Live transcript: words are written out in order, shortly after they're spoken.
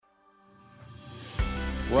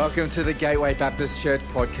Welcome to the Gateway Baptist Church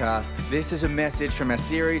podcast. This is a message from our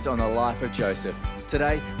series on the life of Joseph.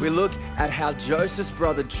 Today, we look at how Joseph's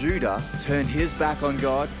brother Judah turned his back on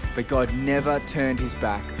God, but God never turned his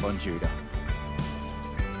back on Judah.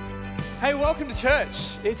 Hey, welcome to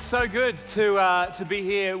church. It's so good to be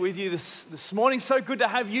here with you this morning. So good to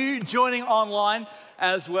have you joining online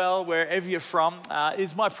as well, wherever you're from.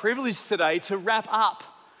 It's my privilege today to wrap up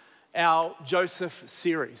our Joseph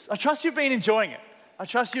series. I trust you've been enjoying it. I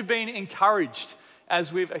trust you've been encouraged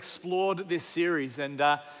as we've explored this series. And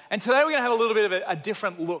today we're going to have a little bit of a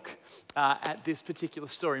different look at this particular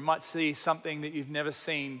story. You might see something that you've never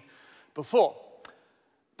seen before.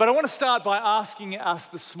 But I want to start by asking us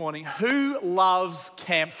this morning, who loves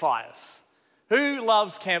campfires? Who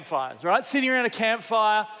loves campfires, right? Sitting around a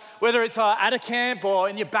campfire, whether it's at a camp or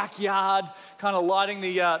in your backyard, kind of lighting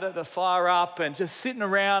the fire up and just sitting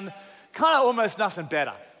around, kind of almost nothing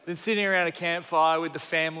better than sitting around a campfire with the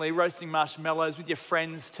family, roasting marshmallows with your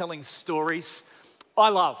friends, telling stories. I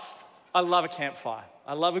love a campfire.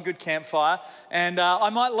 I love a good campfire, and I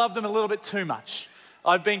might love them a little bit too much.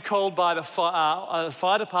 I've been called by the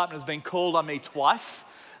fire department has been called on me twice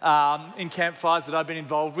in campfires that I've been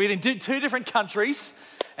involved with in two different countries,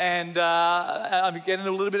 and I'm getting in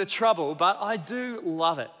a little bit of trouble, but I do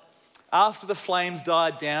love it. After the flames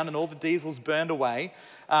died down and all the diesels burned away,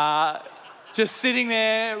 just sitting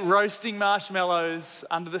there roasting marshmallows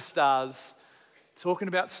under the stars, talking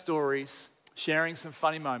about stories, sharing some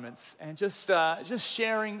funny moments, and just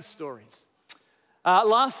sharing stories.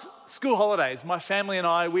 Last school holidays, my family and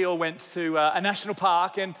I, we all went to a national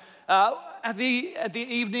park, and at the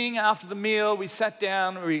evening after the meal, we sat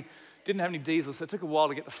down. We didn't have any diesel, so it took a while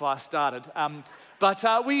to get the fire started.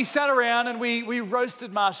 But we sat around and we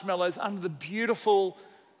roasted marshmallows under the beautiful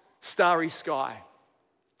starry sky.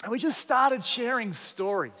 And we just started sharing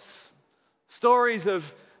stories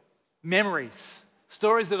of memories,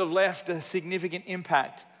 stories that have left a significant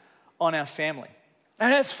impact on our family.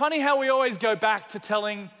 And it's funny how we always go back to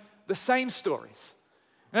telling the same stories.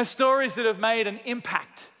 Stories that have made an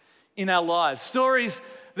impact in our lives. Stories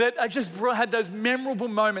that have just had those memorable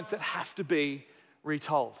moments that have to be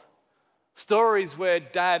retold. Stories where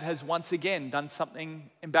Dad has once again done something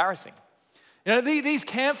embarrassing. You know, these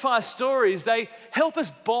campfire stories, they help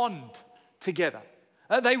us bond together.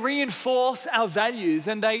 They reinforce our values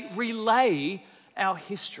and they relay our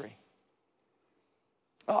history.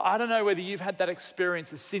 I don't know whether you've had that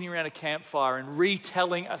experience of sitting around a campfire and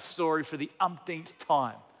retelling a story for the umpteenth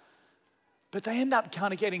time, but they end up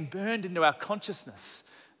kind of getting burned into our consciousness,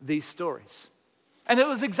 these stories. And it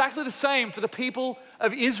was exactly the same for the people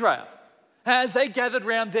of Israel. As they gathered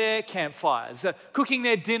around their campfires, cooking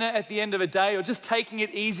their dinner at the end of a day or just taking it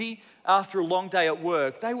easy after a long day at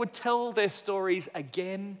work, they would tell their stories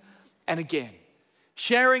again and again,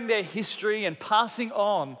 sharing their history and passing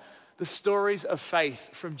on the stories of faith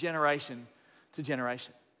from generation to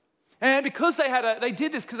generation. And because they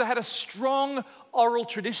did this because they had a strong oral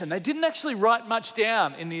tradition. They didn't actually write much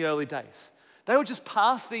down in the early days. They would just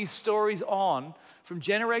pass these stories on from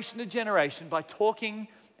generation to generation by talking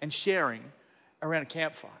and sharing around a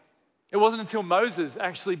campfire. It wasn't until Moses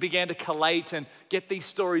actually began to collate and get these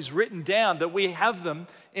stories written down that we have them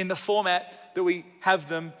in the format that we have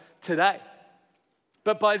them today.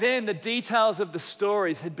 But by then, the details of the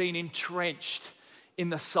stories had been entrenched in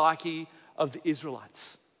the psyche of the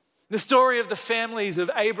Israelites. The story of the families of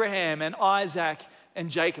Abraham and Isaac and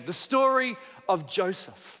Jacob. The story of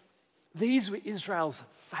Joseph. These were Israel's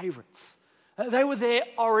favorites. They were their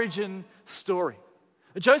origin story.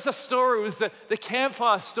 Joseph's story was the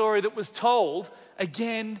campfire story that was told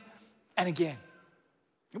again and again.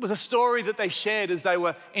 It was a story that they shared as they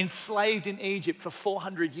were enslaved in Egypt for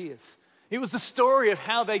 400 years. It was the story of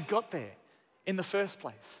how they got there in the first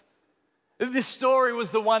place. This story was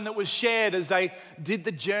the one that was shared as they did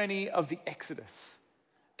the journey of the Exodus.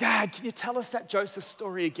 Dad, can you tell us that Joseph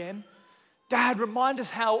story again? Dad, remind us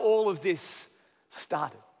how all of this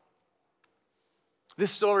started. This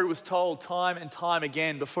story was told time and time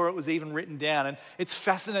again before it was even written down, and it's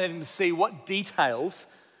fascinating to see what details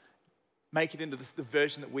make it into the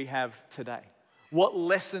version that we have today. What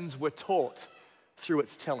lessons were taught through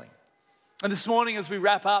its telling. And this morning, as we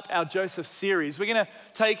wrap up our Joseph series, we're going to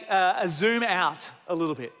take a zoom out a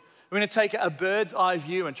little bit. We're going to take a bird's eye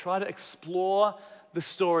view and try to explore the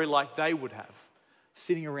story like they would have,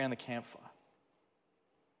 sitting around the campfire.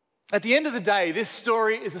 At the end of the day, this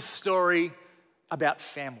story is a story about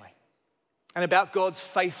family and about God's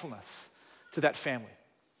faithfulness to that family.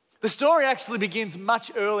 The story actually begins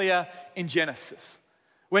much earlier in Genesis,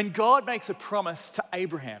 when God makes a promise to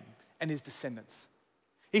Abraham and his descendants.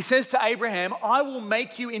 He says to Abraham, I will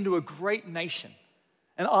make you into a great nation,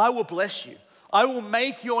 and I will bless you. I will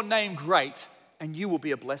make your name great, and you will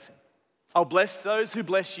be a blessing. I'll bless those who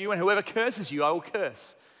bless you, and whoever curses you, I will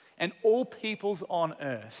curse. And all peoples on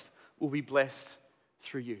earth will be blessed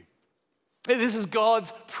through you. This is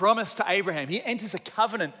God's promise to Abraham. He enters a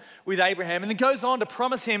covenant with Abraham and then goes on to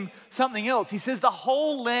promise him something else. He says, the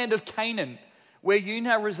whole land of Canaan, where you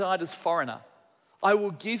now reside as foreigner, I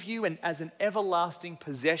will give you as an everlasting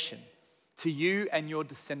possession to you and your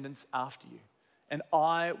descendants after you, and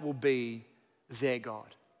I will be their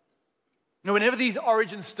God. Now, whenever these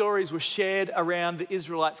origin stories were shared around the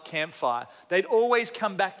Israelites' campfire, they'd always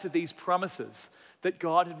come back to these promises that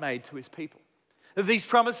God had made to his people. These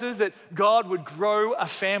promises that God would grow a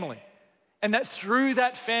family, and that through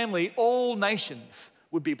that family, all nations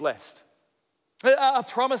would be blessed. A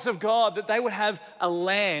promise of God that they would have a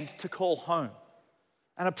land to call home,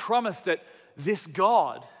 and a promise that this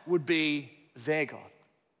God would be their God.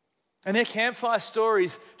 And their campfire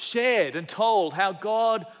stories shared and told how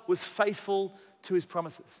God was faithful to his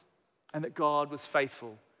promises and that God was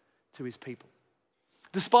faithful to his people.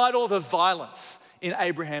 Despite all the violence in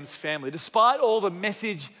Abraham's family, despite all the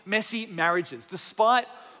messy marriages, despite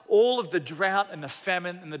all of the drought and the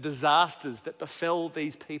famine and the disasters that befell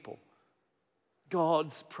these people,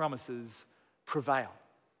 God's promises prevail.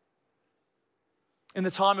 In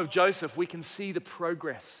the time of Joseph, we can see the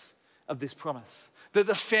progress of this promise, that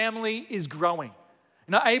the family is growing.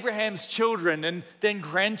 Now, Abraham's children and then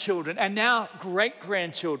grandchildren and now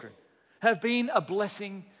great-grandchildren have been a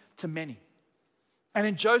blessing to many. And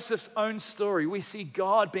in Joseph's own story, we see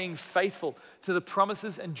God being faithful to the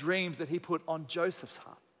promises and dreams that he put on Joseph's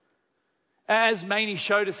heart. As Maney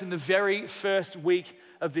showed us in the very first week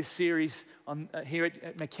of this series here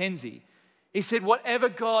at Mackenzie, he said, whatever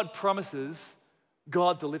God promises,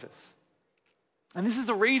 God delivers. And this is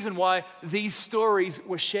the reason why these stories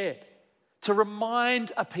were shared, to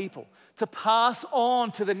remind a people, to pass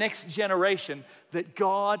on to the next generation that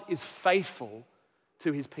God is faithful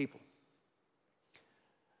to his people.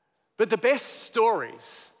 But the best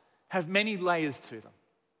stories have many layers to them.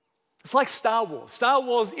 It's like Star Wars. Star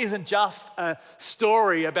Wars isn't just a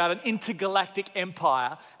story about an intergalactic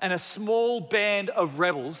empire and a small band of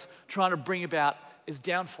rebels trying to bring about its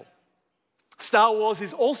downfall. Star Wars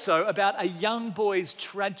is also about a young boy's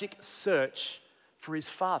tragic search for his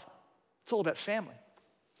father. It's all about family.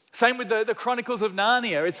 Same with the Chronicles of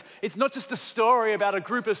Narnia. It's not just a story about a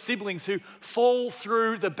group of siblings who fall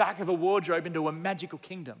through the back of a wardrobe into a magical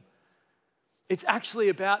kingdom. It's actually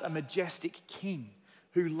about a majestic king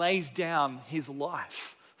who lays down his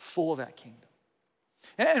life for that kingdom.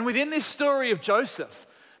 And within this story of Joseph,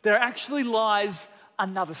 there actually lies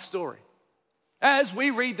another story. As we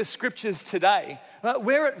read the scriptures today,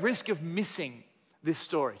 we're at risk of missing this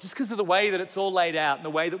story just because of the way that it's all laid out and the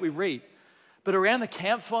way that we read. But around the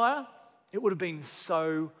campfire, it would have been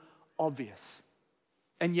so obvious.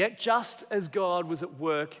 And yet, just as God was at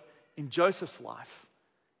work in Joseph's life,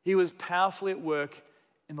 he was powerfully at work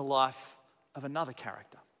in the life of another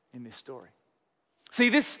character in this story. See,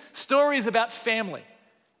 this story is about family,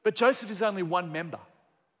 but Joseph is only one member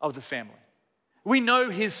of the family. We know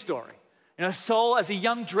his story. Saul, as a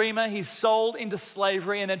young dreamer, he's sold into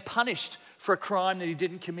slavery and then punished for a crime that he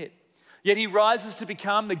didn't commit. Yet he rises to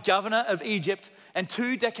become the governor of Egypt, and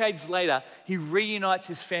 2 decades later, he reunites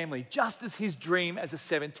his family, just as his dream as a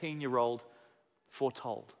 17-year-old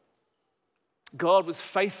foretold. God was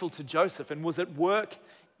faithful to Joseph and was at work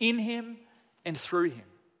in him and through him.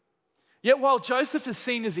 Yet while Joseph is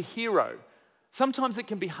seen as a hero, sometimes it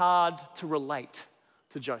can be hard to relate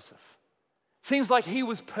to Joseph. It seems like he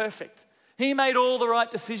was perfect. He made all the right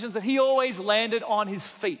decisions, that he always landed on his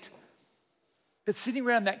feet. But sitting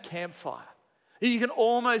around that campfire, you can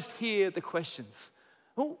almost hear the questions.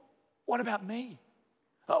 Well, what about me?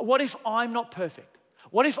 What if I'm not perfect?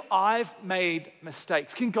 What if I've made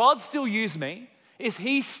mistakes? Can God still use me? Is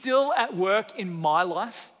he still at work in my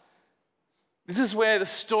life? This is where the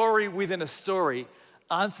story within a story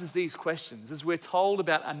answers these questions, as we're told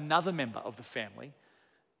about another member of the family,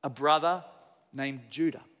 a brother named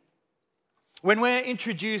Judah. When we're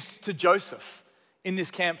introduced to Joseph in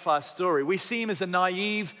this campfire story, we see him as a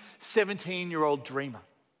naive 17-year-old dreamer.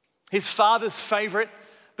 His father's favorite,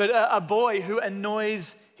 but a boy who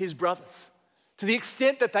annoys his brothers to the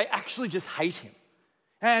extent that they actually just hate him.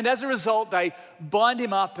 And as a result, they bind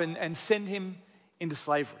him up and send him into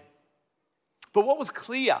slavery. But what was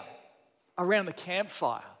clear around the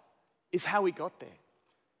campfire is how he got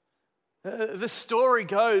there. The story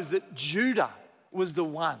goes that Judah was the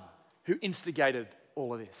one who instigated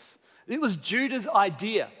all of this. It was Judah's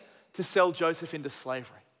idea to sell Joseph into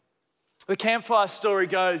slavery. The campfire story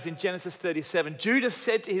goes in Genesis 37, Judah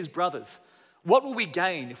said to his brothers, "What will we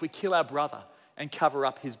gain if we kill our brother and cover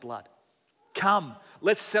up his blood? Come,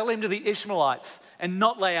 let's sell him to the Ishmaelites and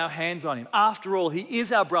not lay our hands on him. After all, he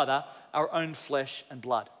is our brother, our own flesh and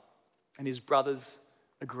blood." And his brothers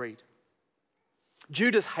agreed.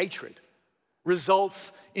 Judah's hatred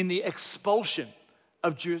results in the expulsion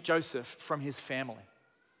of Joseph from his family.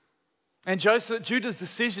 And Judah's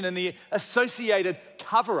decision and the associated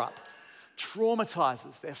cover-up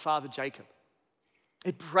traumatizes their father Jacob.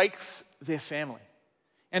 It breaks their family.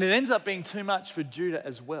 And it ends up being too much for Judah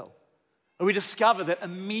as well. And we discover that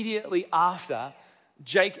immediately after,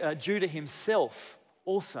 Judah himself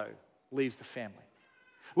also leaves the family.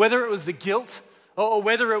 Whether it was the guilt or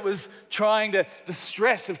whether it was the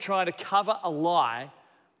stress of trying to cover a lie,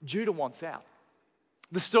 Judah wants out.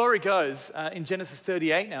 The story goes in Genesis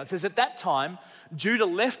 38 now. It says, "At that time, Judah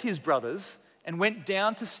left his brothers and went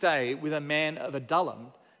down to stay with a man of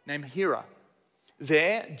Adullam named Hira.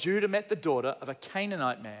 There, Judah met the daughter of a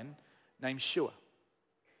Canaanite man named Shua."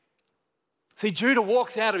 See, Judah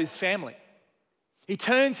walks out of his family. He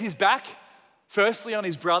turns his back, firstly on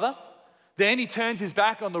his brother, then he turns his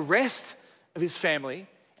back on the rest of his family,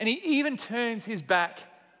 and he even turns his back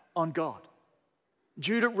on God.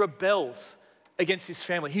 Judah rebels against his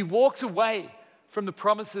family. He walks away from the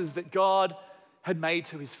promises that God had made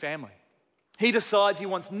to his family. He decides he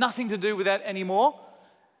wants nothing to do with that anymore,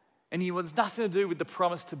 and he wants nothing to do with the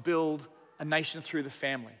promise to build a nation through the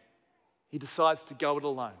family. He decides to go it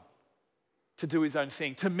alone, to do his own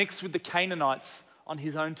thing, to mix with the Canaanites on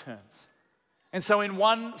his own terms. And so in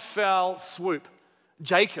one foul swoop,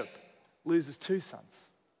 Jacob loses two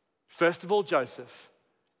sons. First of all, Joseph,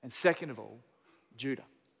 and second of all, Judah.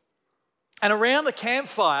 And around the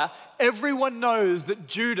campfire, everyone knows that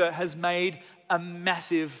Judah has made a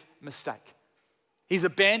massive mistake. He's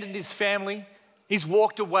abandoned his family. He's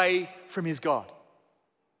walked away from his God.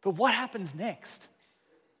 But what happens next?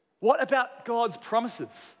 What about God's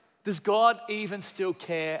promises? Does God even still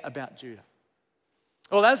care about Judah?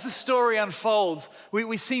 Well, as the story unfolds,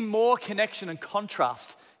 we see more connection and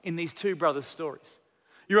contrast in these two brothers' stories.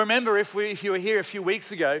 You remember, if you were here a few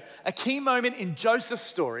weeks ago, a key moment in Joseph's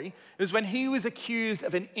story is when he was accused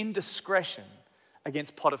of an indiscretion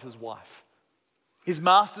against Potiphar's wife. His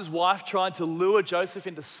master's wife tried to lure Joseph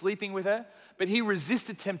into sleeping with her, but he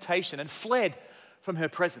resisted temptation and fled from her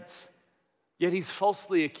presence. Yet he's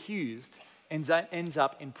falsely accused and ends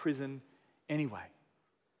up in prison anyway.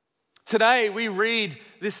 Today, we read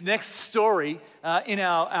this next story in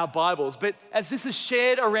our Bibles, but as this is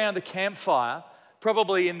shared around the campfire,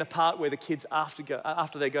 probably in the part where the kids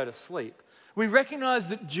after they go to sleep, we recognize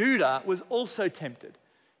that Judah was also tempted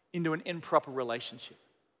into an improper relationship.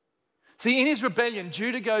 See, in his rebellion,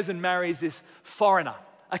 Judah goes and marries this foreigner,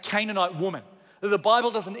 a Canaanite woman. The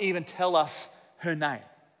Bible doesn't even tell us her name.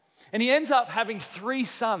 And he ends up having 3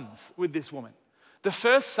 sons with this woman. The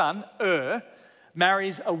first son,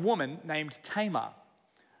 marries a woman named Tamar.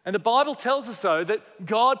 And the Bible tells us, though, that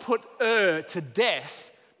God put to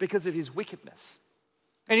death because of his wickedness.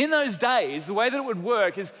 And in those days, the way that it would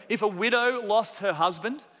work is if a widow lost her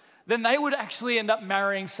husband, then they would actually end up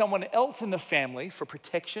marrying someone else in the family for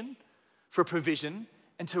protection, for provision,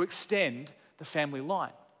 and to extend the family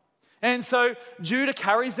line. And so Judah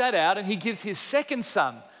carries that out and he gives his second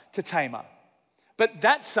son to Tamar. But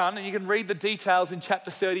that son, and you can read the details in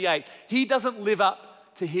chapter 38, he doesn't live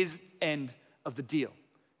up to his end of the deal.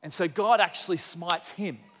 And so God actually smites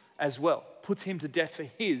him as well, puts him to death for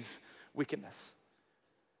his wickedness.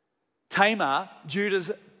 Tamar,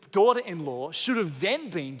 Judah's daughter-in-law, should have then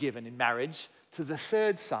been given in marriage to the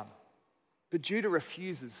third son. But Judah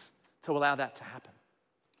refuses to allow that to happen.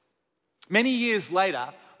 Many years later,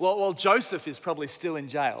 while Joseph is probably still in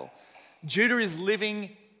jail, Judah is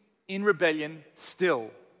living in rebellion still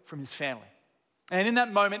from his family. And in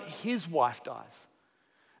that moment, his wife dies.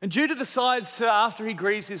 And Judah decides to, after he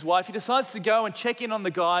grieves his wife, he decides to go and check in on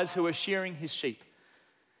the guys who are shearing his sheep.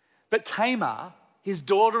 But Tamar, his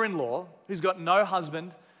daughter-in-law, who's got no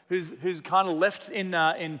husband, who's kind of left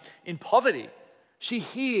in poverty, she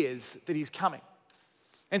hears that he's coming.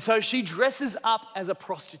 And so she dresses up as a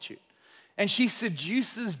prostitute. And she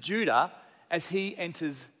seduces Judah as he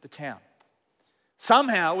enters the town.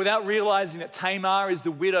 Somehow, without realizing that Tamar is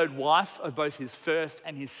the widowed wife of both his first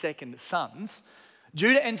and his second sons,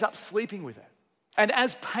 Judah ends up sleeping with her. And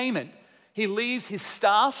as payment, he leaves his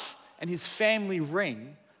staff and his family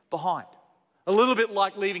ring behind. A little bit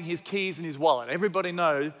like leaving his keys in his wallet. Everybody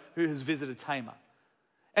knows who has visited Tamar.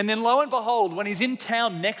 And then lo and behold, when he's in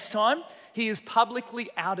town next time, he is publicly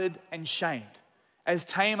outed and shamed as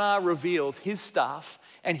Tamar reveals his staff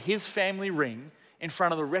and his family ring in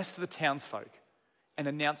front of the rest of the townsfolk and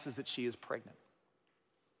announces that she is pregnant.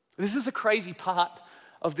 This is a crazy part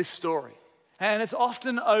of this story, and it's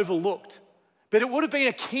often overlooked, but it would have been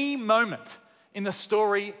a key moment in the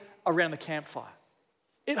story around the campfire.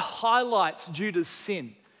 It highlights Judah's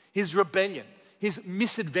sin, his rebellion, his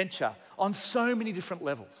misadventure on so many different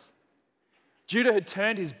levels. Judah had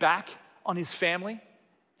turned his back on his family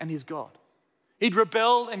and his God. He'd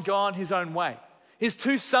rebelled and gone his own way. His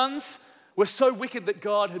 2 sons were so wicked that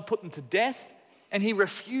God had put them to death, and he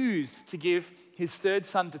refused to give his 3rd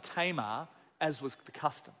son to Tamar, as was the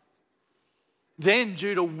custom. Then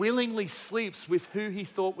Judah willingly sleeps with who he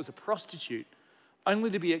thought was a prostitute, only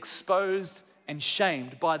to be exposed and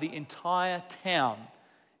shamed by the entire town,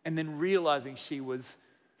 and then realizing she was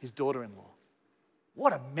his daughter-in-law.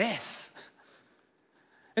 What a mess.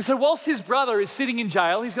 And so whilst his brother is sitting in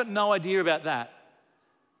jail, he's got no idea about that.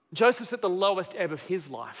 Joseph's at the lowest ebb of his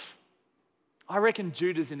life. I reckon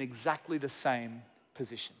Judah's in exactly the same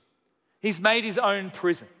position. He's made his own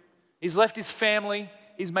prison. He's left his family.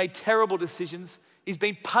 He's made terrible decisions. He's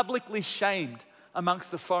been publicly shamed amongst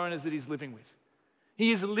the foreigners that he's living with.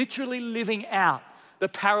 He is literally living out the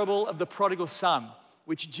parable of the prodigal son,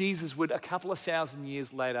 which Jesus would a couple of thousand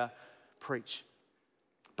years later preach.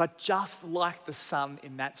 But just like the son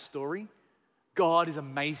in that story, God is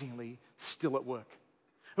amazingly still at work.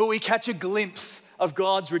 We catch a glimpse of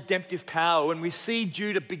God's redemptive power when we see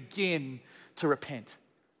Judah begin to repent.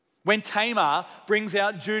 When Tamar brings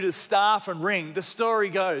out Judah's staff and ring, the story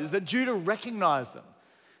goes that Judah recognized them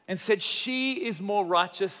and said, "She is more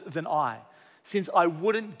righteous than I, since I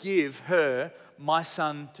wouldn't give her my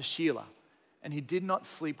son to Shelah." And he did not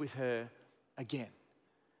sleep with her again.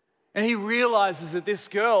 And he realizes that this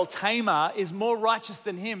girl, Tamar, is more righteous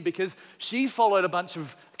than him because she followed a bunch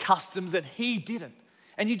of customs that he didn't.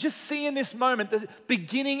 And you just see in this moment the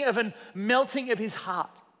beginning of a melting of his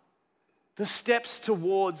heart, the steps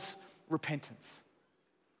towards repentance.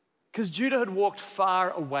 Because Judah had walked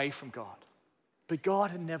far away from God, but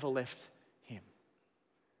God had never left him.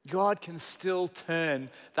 God can still turn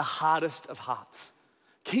the hardest of hearts.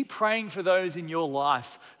 Keep praying for those in your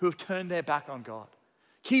life who have turned their back on God.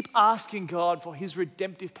 Keep asking God for his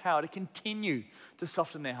redemptive power to continue to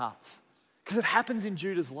soften their hearts. Because it happens in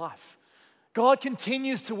Judah's life. God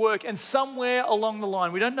continues to work, and somewhere along the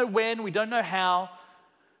line, we don't know when, we don't know how,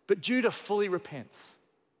 but Judah fully repents.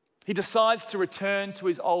 He decides to return to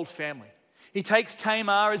his old family. He takes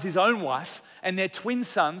Tamar as his own wife and their twin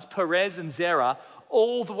sons, Perez and Zerah,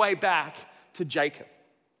 all the way back to Jacob,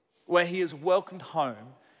 where he is welcomed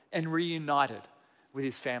home and reunited with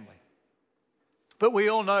his family. But we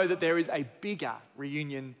all know that there is a bigger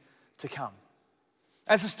reunion to come.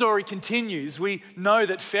 As the story continues, we know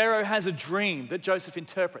that Pharaoh has a dream that Joseph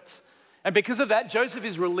interprets. And because of that, Joseph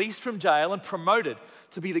is released from jail and promoted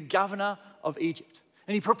to be the governor of Egypt.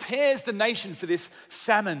 And he prepares the nation for this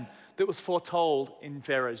famine that was foretold in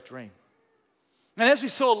Pharaoh's dream. And as we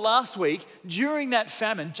saw last week, during that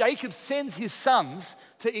famine, Jacob sends his sons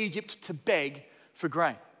to Egypt to beg for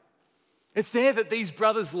grain. It's there that these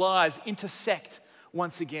brothers' lives intersect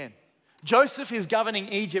once again. Joseph is governing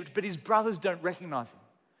Egypt, but his brothers don't recognize him.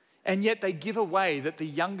 And yet they give away that the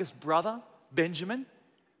youngest brother, Benjamin,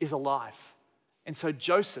 is alive. And so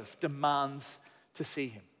Joseph demands to see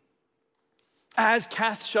him. As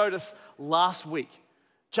Kath showed us last week,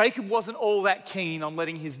 Jacob wasn't all that keen on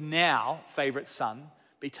letting his now favorite son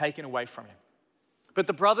be taken away from him. But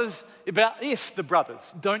if the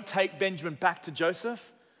brothers don't take Benjamin back to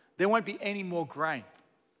Joseph, there won't be any more grain.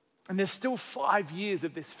 And there's still 5 years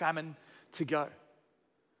of this famine to go.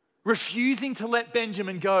 Refusing to let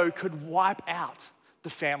Benjamin go could wipe out the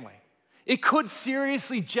family. It could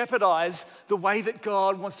seriously jeopardize the way that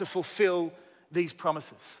God wants to fulfill these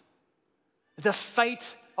promises. The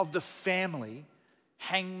fate of the family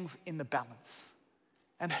hangs in the balance.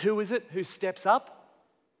 And who is it who steps up?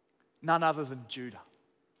 None other than Judah.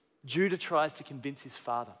 Judah tries to convince his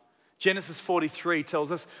father. Genesis 43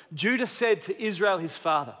 tells us, Judah said to Israel his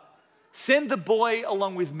father, "Send the boy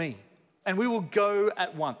along with me, and we will go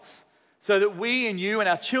at once, so that we and you and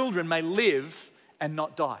our children may live and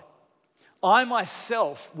not die. I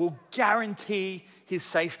myself will guarantee his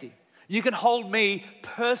safety. You can hold me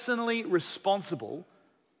personally responsible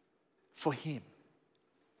for him.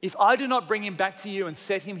 If I do not bring him back to you and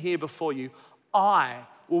set him here before you, I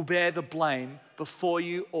will bear the blame before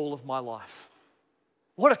you all of my life."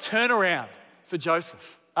 What a turnaround for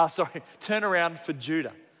turnaround for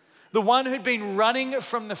Judah. The one who'd been running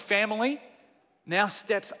from the family now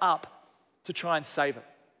steps up to try and save it.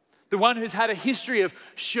 The one who's had a history of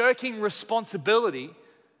shirking responsibility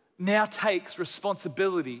now takes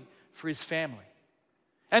responsibility for his family.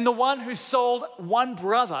 And the one who sold one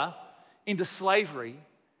brother into slavery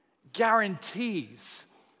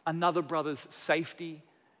guarantees another brother's safety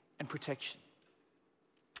and protection.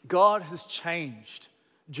 God has changed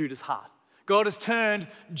Judah's heart. God has turned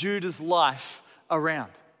Judah's life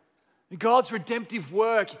around. God's redemptive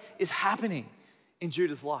work is happening in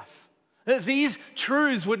Judah's life. These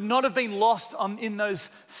truths would not have been lost in those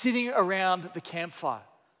sitting around the campfire,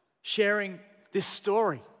 sharing this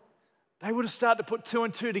story. They would have started to put two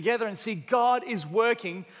and two together and see God is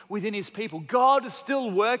working within his people. God is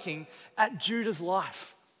still working at Judah's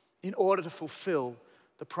life in order to fulfill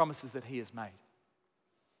the promises that he has made.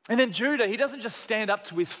 And then Judah, he doesn't just stand up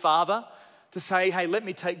to his father to say, hey, let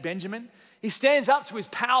me take Benjamin. He stands up to his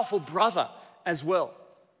powerful brother as well.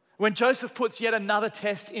 When Joseph puts yet another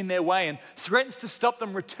test in their way and threatens to stop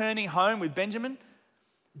them returning home with Benjamin,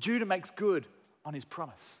 Judah makes good on his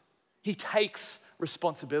promise. He takes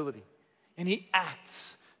responsibility and he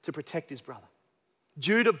acts to protect his brother.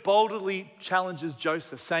 Judah boldly challenges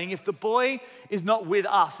Joseph, saying, if the boy is not with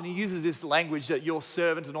us, and he uses this language that your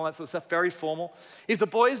servant and all that sort of stuff, very formal. If the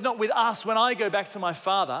boy is not with us when I go back to my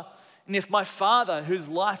father, and if my father, whose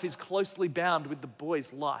life is closely bound with the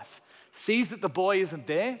boy's life, sees that the boy isn't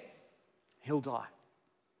there, he'll die.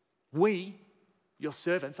 We, your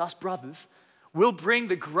servants, us brothers, will bring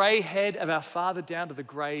the gray head of our father down to the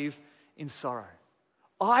grave in sorrow.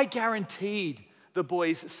 I guaranteed the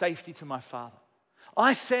boy's safety to my father.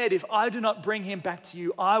 I said, if I do not bring him back to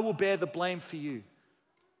you, I will bear the blame for you.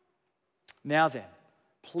 Now then,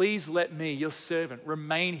 please let me, your servant,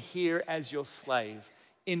 remain here as your slave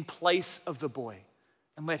in place of the boy,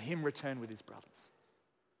 and let him return with his brothers.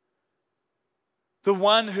 The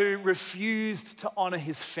one who refused to honor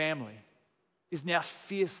his family is now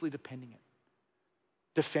fiercely defending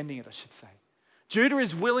it, I should say. Judah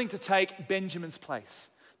is willing to take Benjamin's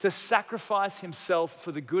place, to sacrifice himself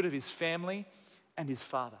for the good of his family and his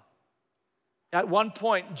father. At one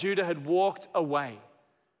point, Judah had walked away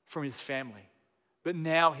from his family, but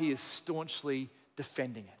now he is staunchly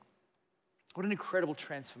defending it. What an incredible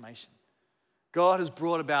transformation. God has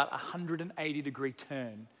brought about a 180-degree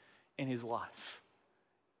turn in his life.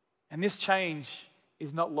 And this change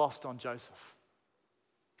is not lost on Joseph.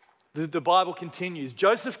 The Bible continues.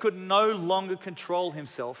 Joseph could no longer control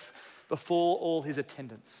himself before all his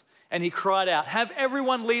attendants. And he cried out, have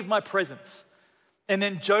everyone leave my presence. And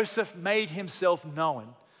then Joseph made himself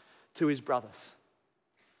known to his brothers.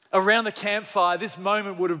 Around the campfire, this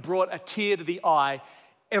moment would have brought a tear to the eye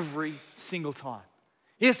every single time.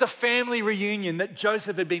 Here's the family reunion that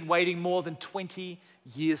Joseph had been waiting more than 20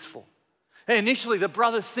 years for. And initially, the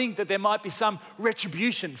brothers think that there might be some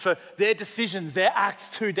retribution for their decisions, their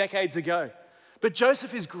acts 2 decades ago. But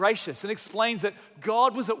Joseph is gracious and explains that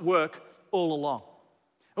God was at work all along.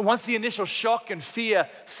 And once the initial shock and fear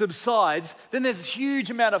subsides, then there's a huge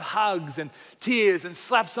amount of hugs and tears and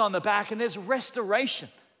slaps on the back, and there's restoration.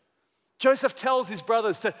 Joseph tells his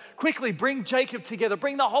brothers to quickly bring Jacob together,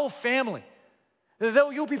 bring the whole family.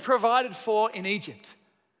 You'll be provided for in Egypt.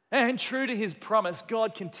 And true to his promise,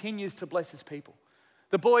 God continues to bless his people.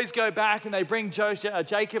 The boys go back and they bring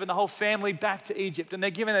Jacob and the whole family back to Egypt, and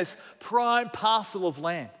they're given this prime parcel of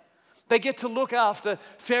land. They get to look after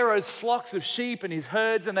Pharaoh's flocks of sheep and his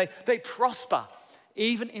herds, and they prosper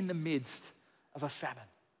even in the midst of a famine.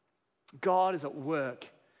 God is at work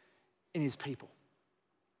in his people.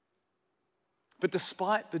 But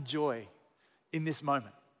despite the joy in this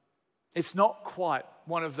moment, it's not quite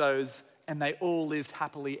one of those and they all lived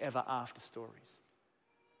happily ever after stories.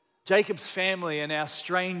 Jacob's family are now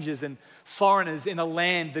strangers and foreigners in a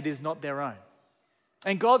land that is not their own.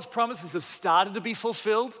 And God's promises have started to be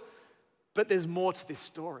fulfilled, but there's more to this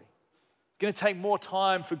story. It's going to take more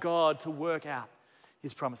time for God to work out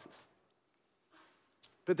his promises.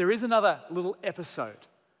 But there is another little episode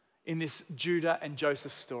in this Judah and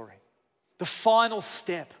Joseph story. The final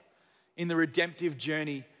step in the redemptive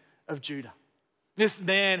journey of Judah. This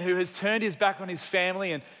man who has turned his back on his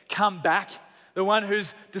family and come back, the one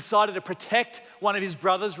who's decided to protect one of his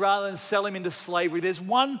brothers rather than sell him into slavery. There's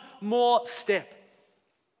one more step.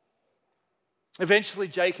 Eventually,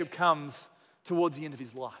 Jacob comes towards the end of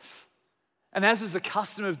his life. And as is the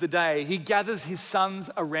custom of the day, he gathers his sons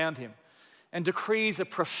around him and decrees a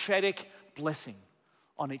prophetic blessing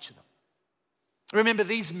on each of them. Remember,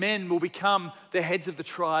 these men will become the heads of the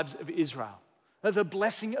tribes of Israel. The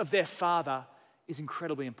blessing of their father is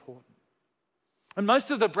incredibly important. And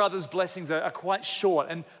most of the brothers' blessings are quite short,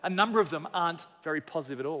 and a number of them aren't very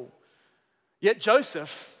positive at all. Yet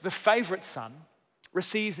Joseph, the favorite son,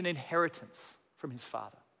 receives an inheritance from his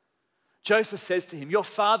father. Joseph says to him, "Your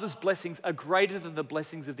father's blessings are greater than the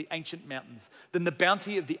blessings of the ancient mountains, than the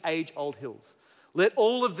bounty of the age-old hills. Let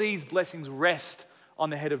all of these blessings rest on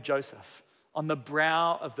the head of Joseph, on the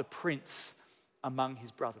brow of the prince among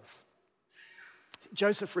his brothers."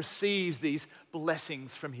 Joseph receives these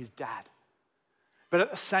blessings from his dad. But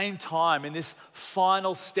at the same time, in this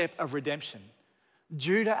final step of redemption,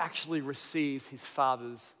 Judah actually receives his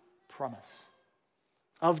father's promise.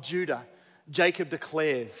 Of Judah, Jacob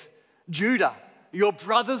declares, "Judah, your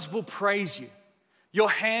brothers will praise you. Your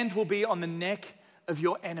hand will be on the neck of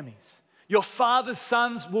your enemies. Your father's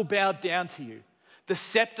sons will bow down to you. The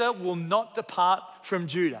scepter will not depart from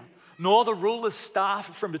Judah, nor the ruler's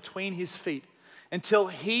staff from between his feet, until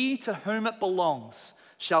he to whom it belongs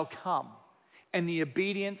shall come, and the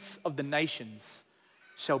obedience of the nations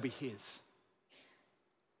shall be his."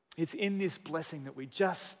 It's in this blessing that we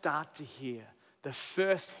just start to hear the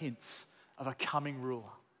first hints of a coming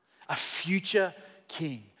ruler, a future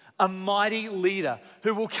king, a mighty leader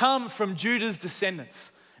who will come from Judah's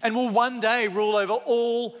descendants and will one day rule over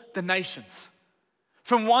all the nations.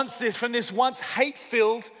 From this once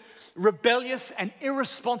hate-filled, rebellious, and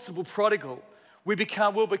irresponsible prodigal, will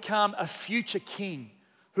become a future king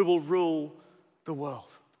who will rule the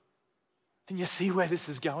world. Can you see where this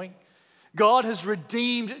is going? God has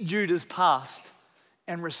redeemed Judah's past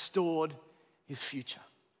and restored his future.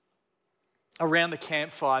 Around the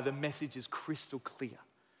campfire, the message is crystal clear.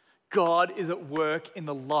 God is at work in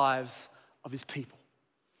the lives of his people.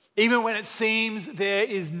 Even when it seems there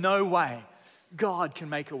is no way, God can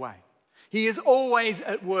make a way. He is always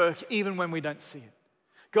at work, even when we don't see it.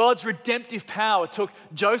 God's redemptive power took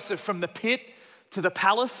Joseph from the pit to the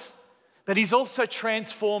palace, but he's also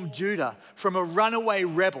transformed Judah from a runaway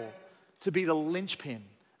rebel to be the linchpin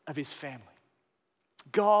of his family.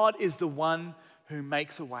 God is the one who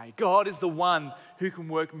makes a way. God is the one who can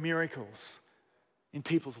work miracles in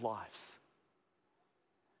people's lives.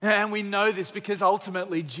 And we know this because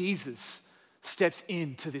ultimately Jesus steps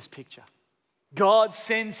into this picture. God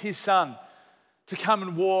sends his son to come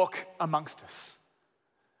and walk amongst us.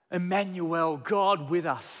 Emmanuel, God with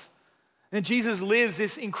us. And Jesus lives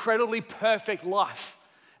this incredibly perfect life.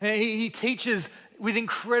 And he teaches with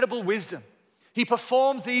incredible wisdom. He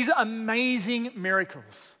performs these amazing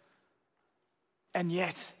miracles. And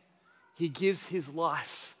yet, he gives his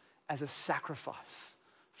life as a sacrifice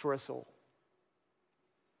for us all.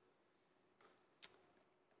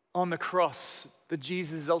 On the cross that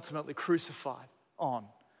Jesus is ultimately crucified on,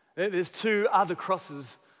 there's two other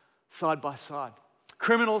crosses side by side.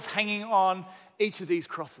 Criminals hanging on each of these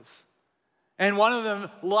crosses. And one of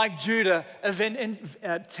them, like Judah,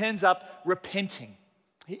 ends up repenting.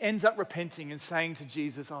 He ends up repenting and saying to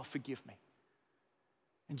Jesus, "Oh, forgive me."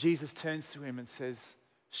 And Jesus turns to him and says,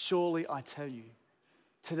 "Surely I tell you,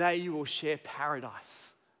 today you will share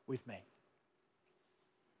paradise with me."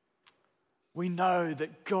 We know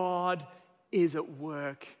that God is at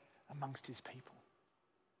work amongst his people.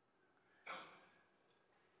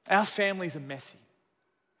 Our families are messy.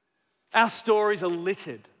 Our stories are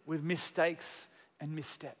littered with mistakes and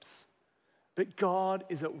missteps. But God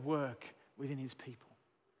is at work within his people.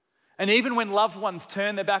 And even when loved ones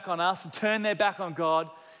turn their back on us and turn their back on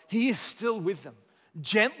God, he is still with them,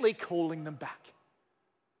 gently calling them back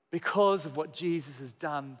because of what Jesus has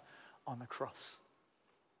done on the cross.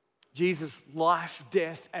 Jesus' life,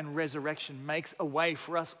 death, and resurrection makes a way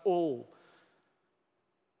for us all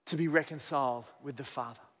to be reconciled with the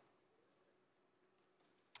Father.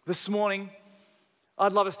 This morning,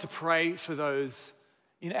 I'd love us to pray for those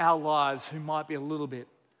in our lives who might be a little bit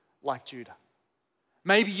like Judah.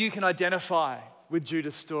 Maybe you can identify with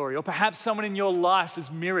Judah's story, or perhaps someone in your life has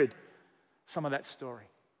mirrored some of that story.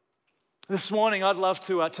 This morning, I'd love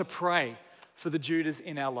to pray for the Judahs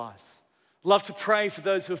in our lives. Love to pray for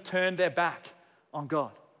those who have turned their back on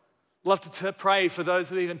God. Love to pray for those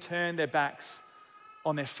who even turned their backs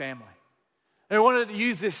on their family. And I wanted to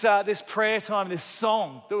use this prayer time, this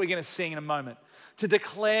song that we're going to sing in a moment, to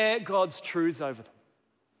declare God's truths over them,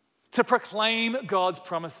 to proclaim God's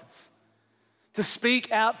promises, to speak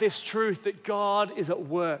out this truth that God is at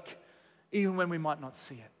work even when we might not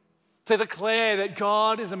see it, to declare that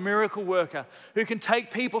God is a miracle worker who can take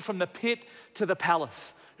people from the pit to the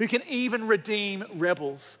palace, who can even redeem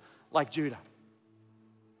rebels like Judah.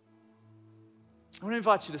 I want to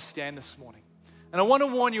invite you to stand this morning. And I want to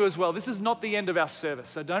warn you as well, this is not the end of our service,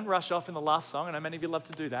 so don't rush off in the last song. I know many of you love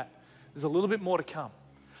to do that. There's a little bit more to come.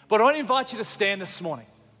 But I want to invite you to stand this morning.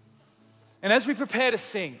 And as we prepare to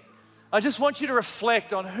sing, I just want you to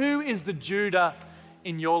reflect on who is the Judah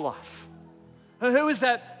in your life. Who is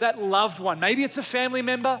that loved one? Maybe it's a family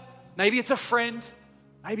member, maybe it's a friend,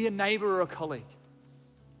 Maybe a neighbor or a colleague.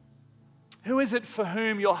 Who is it for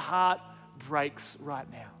whom your heart breaks right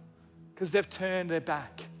now? Because they've turned their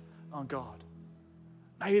back on God.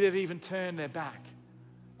 Maybe they've even turned their back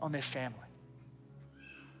on their family.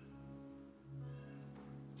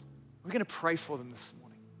 We're going to pray for them this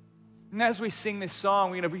morning. And as we sing this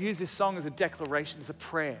song, we're going to use this song as a declaration, as a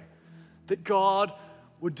prayer, that God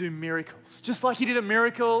would do miracles. Just like he did a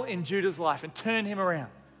miracle in Judah's life and turn him around.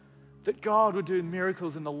 That God would do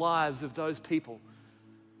miracles in the lives of those people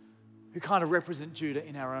who kind of represent Judah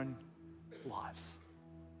in our own lives.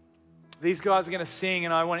 These guys are going to sing,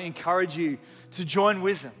 and I want to encourage you to join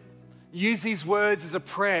with them. Use these words as a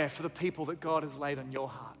prayer for the people that God has laid on your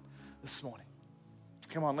heart this morning.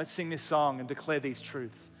 Come on, let's sing this song and declare these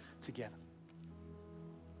truths together.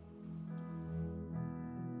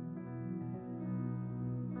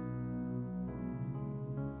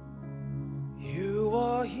 You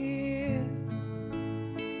are here,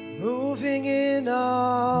 moving in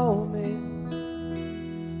our midst.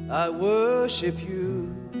 I worship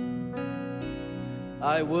you.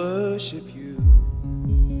 I worship you.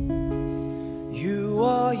 You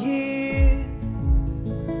are here,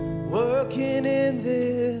 working in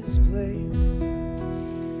this place.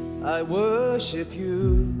 I worship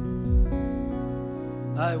you.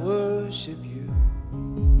 I worship you.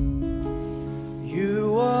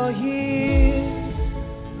 You are here,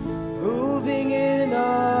 moving in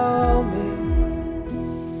our midst.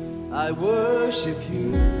 I worship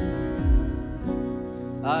you.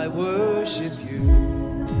 I worship you.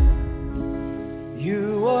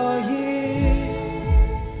 You are here,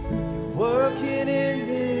 you're working in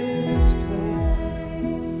this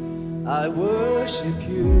place. I worship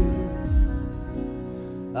you.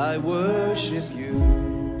 I worship you.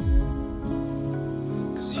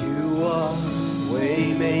 'Cause you are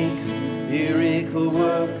waymaker, miracle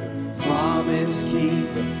worker, promise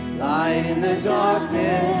keeper, light in the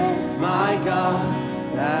darkness. My God,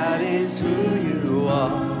 that is who you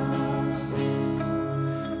are.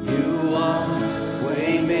 You are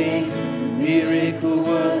waymaker, miracle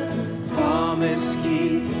worker, promise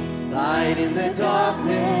keeper, light in the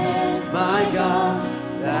darkness. My God,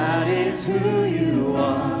 that is who you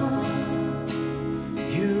are.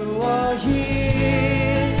 You are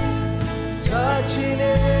here, touching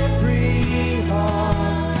every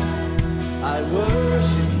heart. I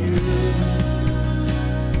worship you.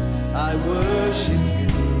 I worship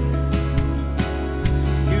you.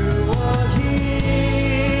 You are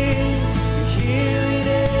here, healing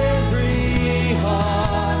every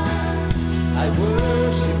heart. I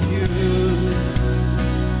worship you.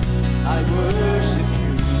 I worship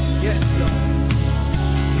you. Yes, Lord.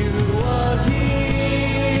 You are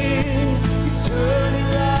here, you're turning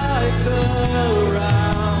lives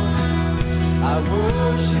around. I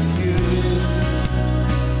worship you.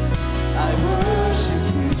 I worship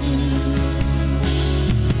you.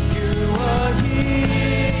 You are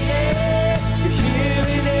here, you're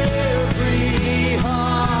healing every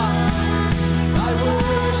heart. I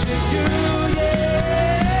worship you,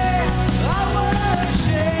 yeah. I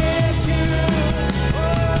worship you. Oh,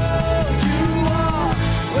 you are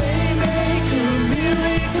waymaker,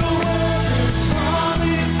 miracle worker,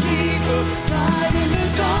 promise keeper, light in the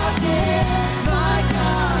darkness. My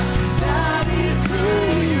God, that is who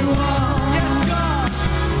you are. Yes, God.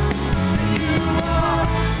 You are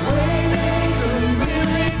waymaker,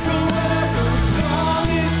 miracle worker,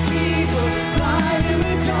 promise keeper, light in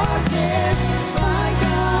the darkness. My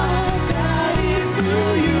God, that is who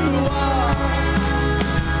you are.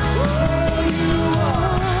 Oh, you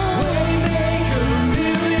are waymaker,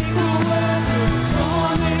 miracle worker,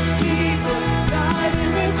 promise keeper, light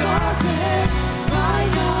in the darkness. My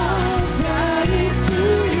God, that is who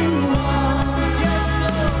you are. Yes,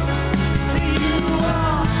 Lord. You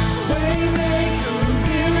are waymaker,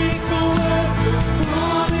 miracle worker,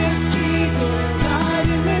 promise keeper, light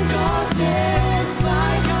in the darkness.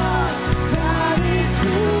 My God, that is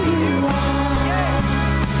who you are.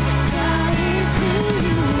 That is who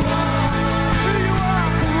you are. Who you are.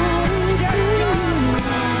 That is who you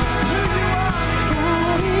are. Who you are.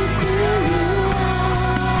 That is who you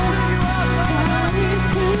are. That is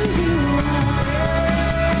who you are. That is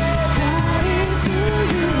who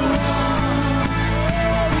you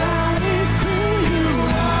are. That is who you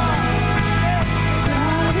are.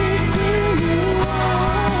 That is who you are.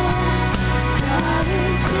 That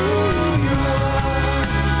is who you are.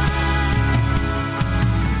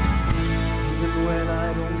 Even when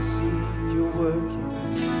I don't see it, you're working.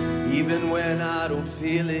 Even when I don't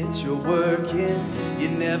feel it, you're working. You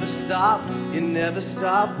never stop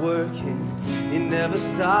working. You never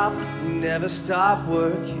stop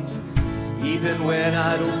working. Even when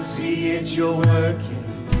I don't see it, you're working.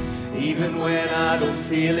 Even when I don't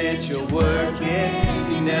feel it, you're working.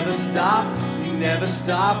 You never stop working. You never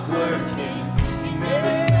stop working.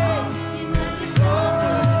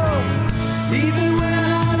 Even when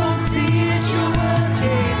I don't see it, you're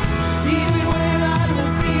working. Even when I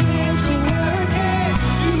don't feel it, you're working.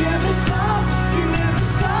 You never stop working.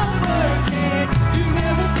 You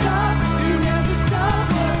never stop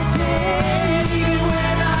working. Even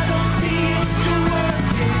when I don't see it, you're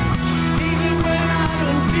working. Even when I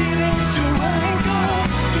don't feel it, you're working.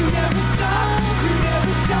 You never stop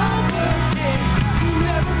working. You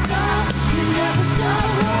never stop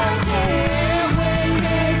working.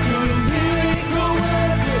 Waymaker, miracle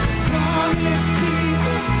worker, promise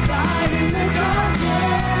keeper, light in the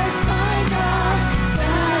darkness, my God,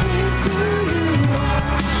 that is who you are.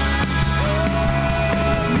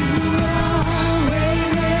 You are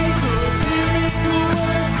waymaker, miracle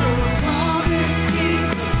worker, promise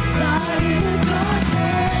keeper, light in the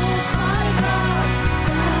darkness, my God,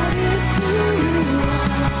 that is who you are.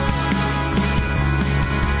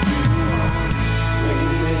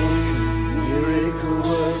 Miracle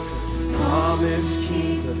worker, promise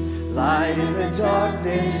keeper, light in the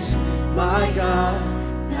darkness, my God,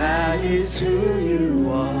 that is who you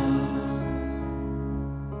are.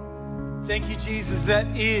 Thank you, Jesus, that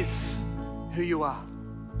is who you are.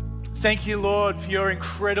 Thank you, Lord, for your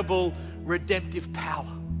incredible redemptive power.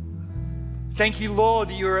 Thank you, Lord,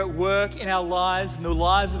 that you're at work in our lives and the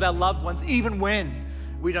lives of our loved ones, even when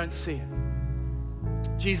we don't see it.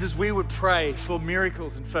 Jesus, we would pray for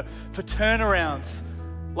miracles and for turnarounds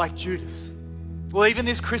like Judas. Well, even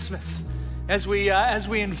this Christmas, as we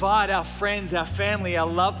invite our friends, our family, our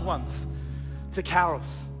loved ones to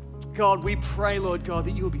carols, God, we pray, Lord God,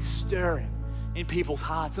 that you will be stirring in people's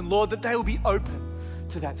hearts, and Lord, that they will be open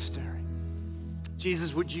to that stirring.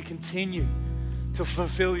 Jesus, would you continue to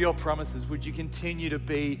fulfill your promises? Would you continue to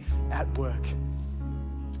be at work?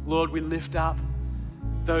 Lord, we lift up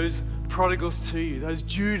those prodigals to you, those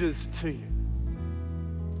Judas to you.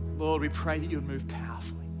 Lord, we pray that you would move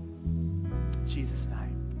powerfully. In Jesus'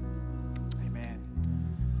 name, amen.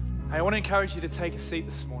 Hey, I want to encourage you to take a seat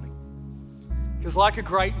this morning, because like a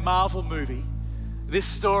great Marvel movie, this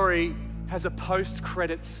story has a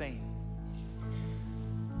post-credit scene.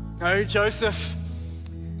 No, Joseph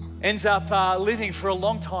ends up living for a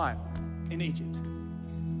long time in Egypt,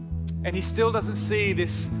 and he still doesn't see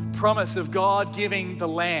this promise of God giving the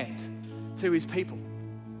land to his people.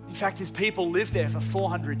 In fact, his people lived there for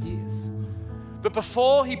 400 years. But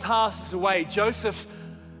before he passes away, Joseph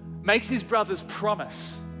makes his brothers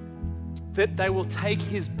promise that they will take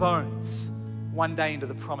his bones one day into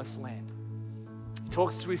the promised land. He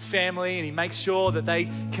talks to his family and he makes sure that they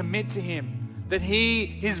commit to him, that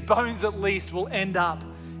his bones at least will end up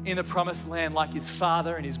in the promised land like his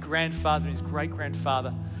father and his grandfather and his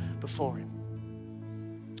great-grandfather before him.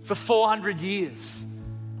 For 400 years,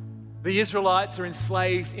 the Israelites are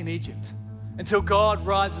enslaved in Egypt until God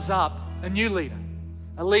rises up a new leader,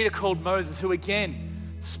 a leader called Moses, who again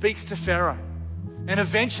speaks to Pharaoh. And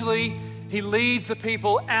eventually, he leads the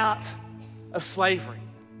people out of slavery.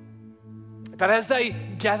 But as they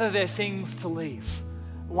gather their things to leave,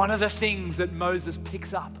 one of the things that Moses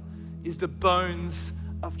picks up is the bones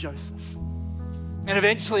of Joseph. And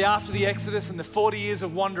eventually, after the Exodus and the 40 years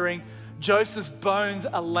of wandering, Joseph's bones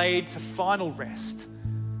are laid to final rest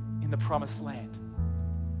in the promised land.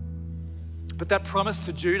 But that promise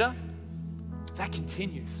to Judah, that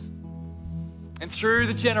continues. And through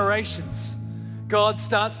the generations, God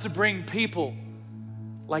starts to bring people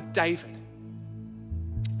like David,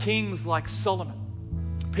 kings like Solomon,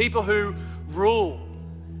 people who rule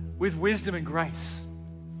with wisdom and grace.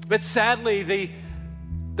 But sadly, the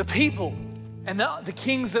people and the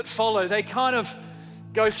kings that follow, they kind of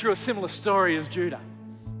go through a similar story as Judah.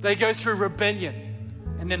 They go through rebellion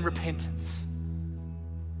and then repentance.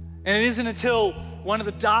 And it isn't until one of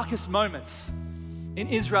the darkest moments in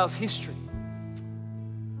Israel's history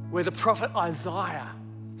where the prophet Isaiah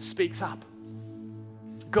speaks up.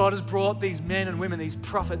 God has brought these men and women, these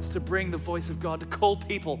prophets, to bring the voice of God, to call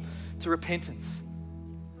people to repentance.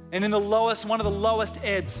 And in one of the lowest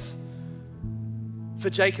ebbs for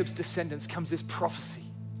Jacob's descendants comes this prophecy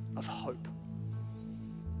of hope.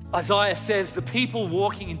 Isaiah says, the people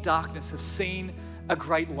walking in darkness have seen a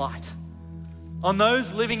great light. On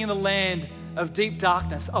those living in the land of deep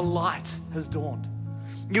darkness, a light has dawned.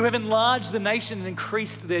 You have enlarged the nation and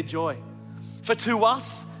increased their joy. For to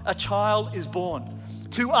us a child is born.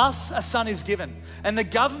 To us a son is given, and the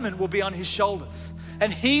government will be on his shoulders.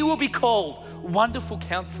 And he will be called Wonderful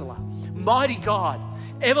Counselor, Mighty God,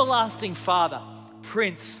 Everlasting Father,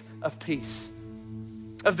 Prince of peace.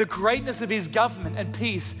 Of the greatness of his government and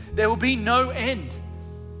peace, there will be no end.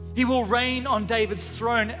 He will reign on David's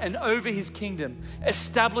throne and over his kingdom,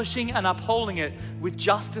 establishing and upholding it with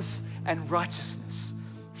justice and righteousness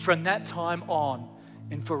from that time on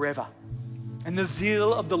and forever. And the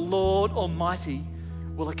zeal of the Lord Almighty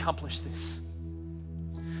will accomplish this.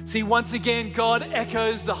 See, once again, God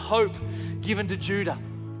echoes the hope given to Judah,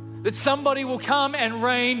 that somebody will come and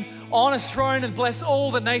reign on a throne and bless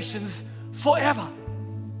all the nations forever.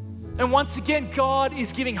 And once again, God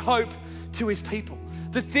is giving hope to his people,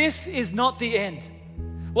 that this is not the end.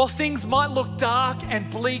 While things might look dark and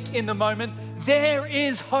bleak in the moment, there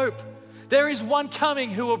is hope. There is one coming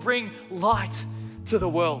who will bring light to the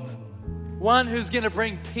world, one who's going to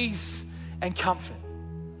bring peace and comfort,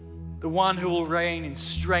 the one who will reign in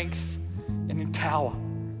strength and in power.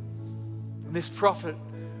 And this prophet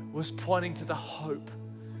was pointing to the hope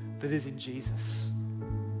that is in Jesus.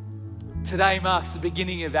 Today marks the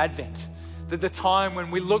beginning of Advent, the time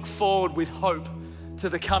when we look forward with hope to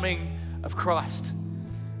the coming of Christ.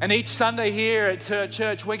 And each Sunday here at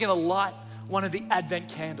church, we're going to light one of the Advent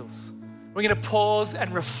candles. We're going to pause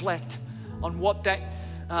and reflect on what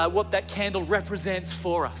that candle represents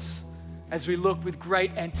for us as we look with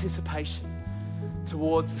great anticipation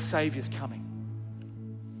towards the Savior's coming.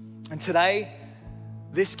 And today,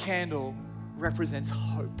 this candle represents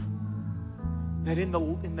hope. That in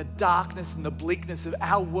the darkness and the bleakness of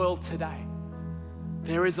our world today,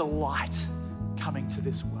 there is a light coming to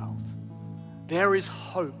this world. There is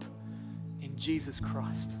hope in Jesus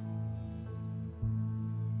Christ.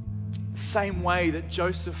 The same way that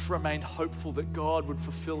Joseph remained hopeful that God would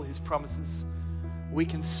fulfill his promises, we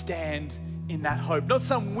can stand in that hope. Not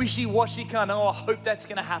some wishy-washy kind of, I hope that's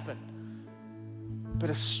going to happen, but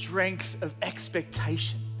a strength of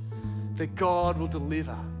expectation that God will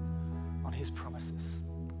deliver on his promises,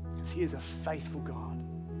 because he is a faithful God.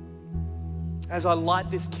 As I light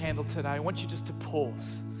this candle today, I want you just to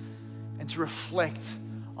pause and to reflect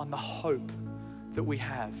on the hope that we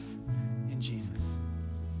have in Jesus.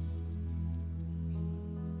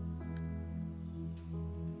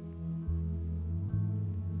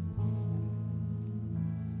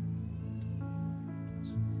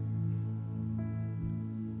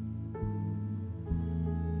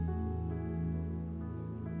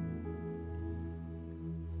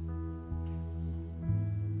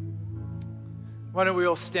 Why don't we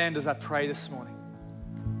all stand as I pray this morning?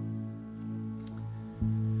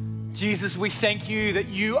 Jesus, we thank you that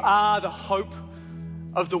you are the hope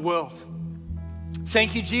of the world.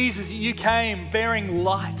 Thank you, Jesus, that you came bearing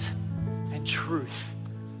light and truth.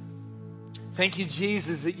 Thank you,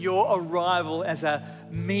 Jesus, that your arrival as a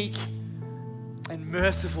meek and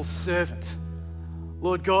merciful servant,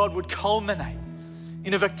 Lord God, would culminate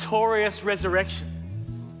in a victorious resurrection.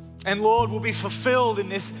 And Lord, will be fulfilled in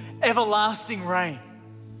this everlasting reign.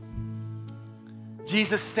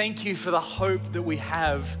 Jesus, thank you for the hope that we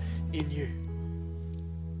have in you.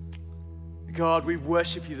 God, we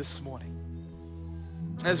worship you this morning.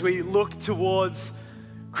 As we look towards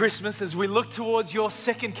Christmas, as we look towards your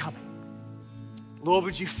second coming, Lord,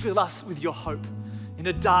 would you fill us with your hope in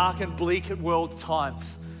a dark and bleak world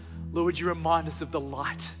times? Lord, would you remind us of the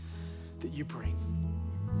light that you bring?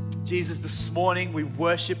 Jesus, this morning we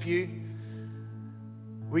worship you.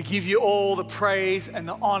 We give you all the praise and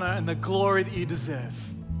the honor and the glory that you deserve.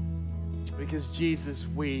 Because Jesus,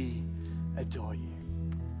 we adore you.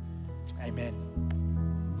 Amen.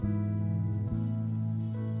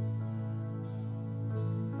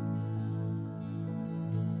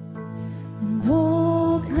 And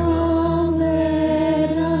oh, come,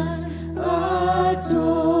 let us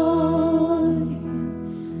adore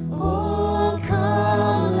him. Oh,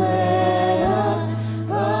 come, let us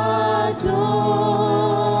adore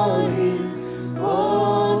him.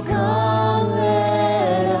 Oh, come,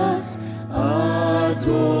 let us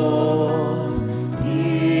adore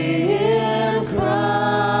him, Christ.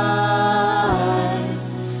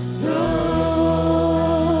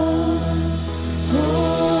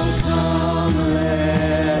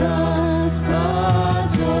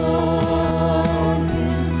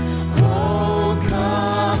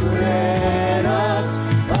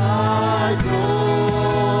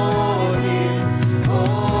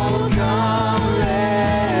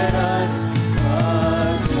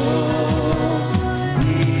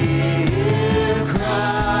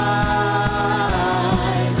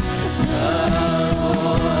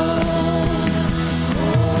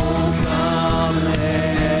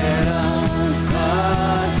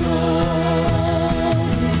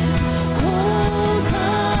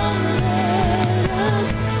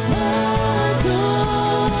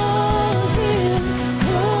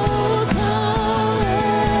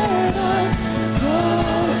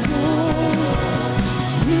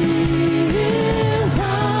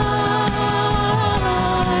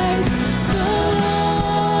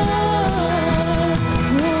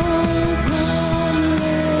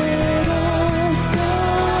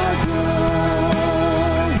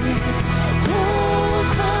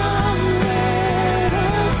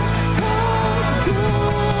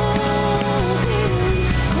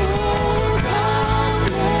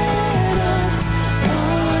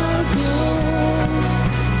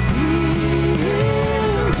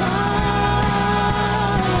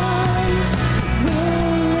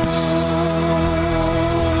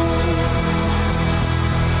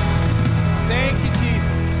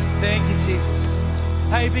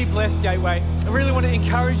 be blessed, Gateway. I really want to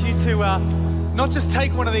encourage you to not just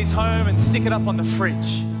take one of these home and stick it up on the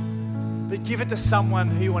fridge, but give it to someone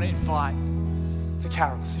who you want to invite to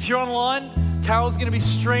carols. If you're online, carols going to be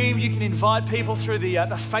streamed. You can invite people through the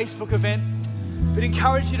Facebook event, but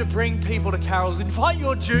encourage you to bring people to carols. Invite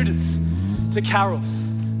your Judas to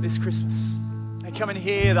carols this Christmas. They come and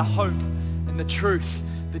hear the hope and the truth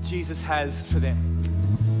that Jesus has for them.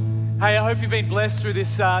 Hey, I hope you've been blessed through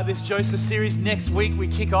this Joseph series. Next week, we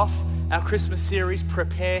kick off our Christmas series,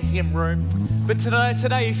 Prepare Him Room. But today,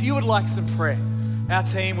 if you would like some prayer, our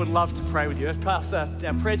team would love to pray with you. Our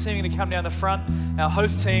prayer team are going to come down the front. Our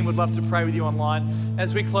host team would love to pray with you online.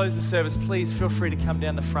 As we close the service, please feel free to come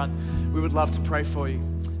down the front. We would love to pray for you.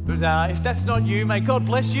 But if that's not you, may God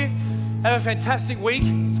bless you. Have a fantastic week.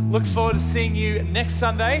 Look forward to seeing you next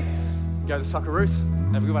Sunday. Go to the Socceroos.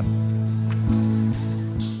 Have a good one.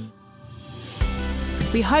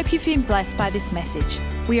 We hope you've been blessed by this message.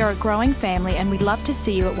 We are a growing family and we'd love to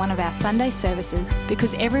see you at one of our Sunday services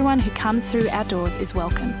because everyone who comes through our doors is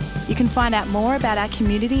welcome. You can find out more about our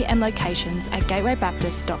community and locations at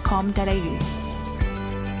gatewaybaptist.com.au.